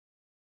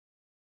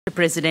Mr.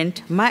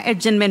 President, my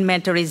adjournment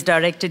matter is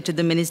directed to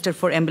the Minister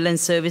for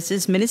Ambulance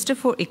Services, Minister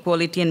for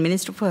Equality and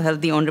Minister for Health,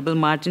 the Honourable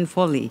Martin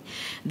Foley.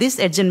 This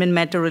adjournment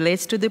matter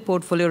relates to the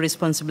portfolio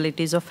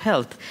responsibilities of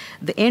health.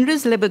 The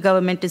Andrews Labour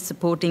Government is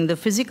supporting the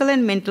physical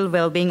and mental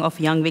well-being of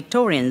young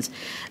Victorians.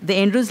 The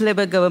Andrews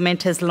Labour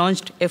Government has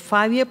launched a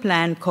 5-year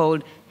plan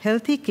called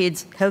Healthy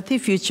Kids, Healthy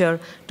Future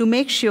to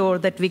make sure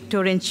that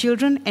Victorian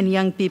children and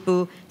young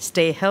people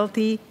stay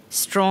healthy,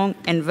 strong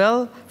and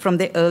well from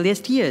their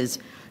earliest years.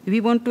 We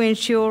want to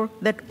ensure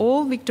that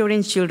all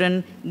Victorian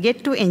children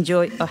get to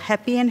enjoy a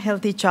happy and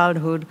healthy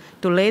childhood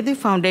to lay the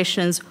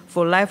foundations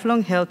for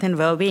lifelong health and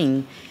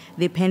well-being.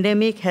 The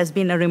pandemic has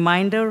been a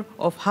reminder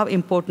of how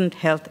important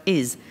health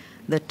is.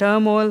 The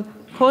turmoil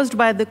caused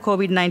by the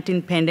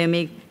COVID-19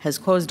 pandemic has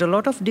caused a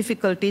lot of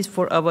difficulties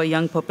for our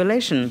young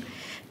population.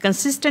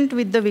 Consistent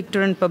with the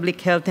Victorian Public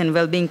Health and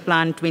Wellbeing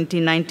Plan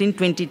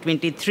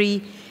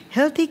 2019-2023,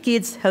 Healthy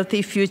Kids,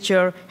 Healthy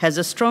Future has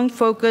a strong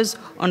focus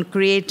on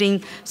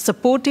creating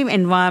supportive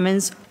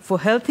environments for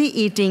healthy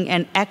eating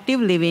and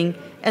active living,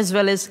 as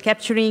well as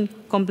capturing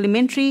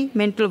complementary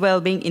mental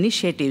well-being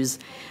initiatives.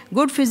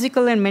 Good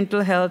physical and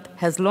mental health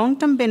has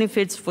long-term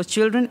benefits for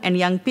children and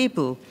young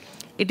people.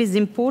 It is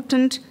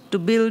important to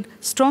build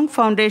strong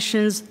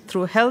foundations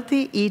through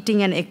healthy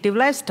eating and active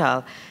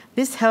lifestyle.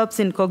 This helps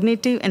in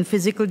cognitive and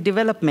physical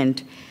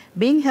development.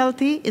 Being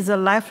healthy is a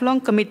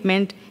lifelong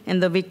commitment,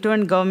 and the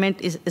Victorian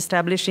Government is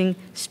establishing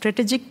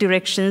strategic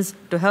directions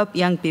to help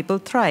young people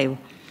thrive.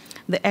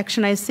 The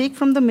action I seek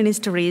from the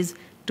Minister is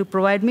to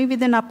provide me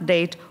with an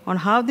update on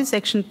how this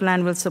action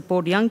plan will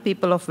support young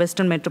people of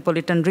Western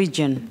Metropolitan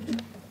Region.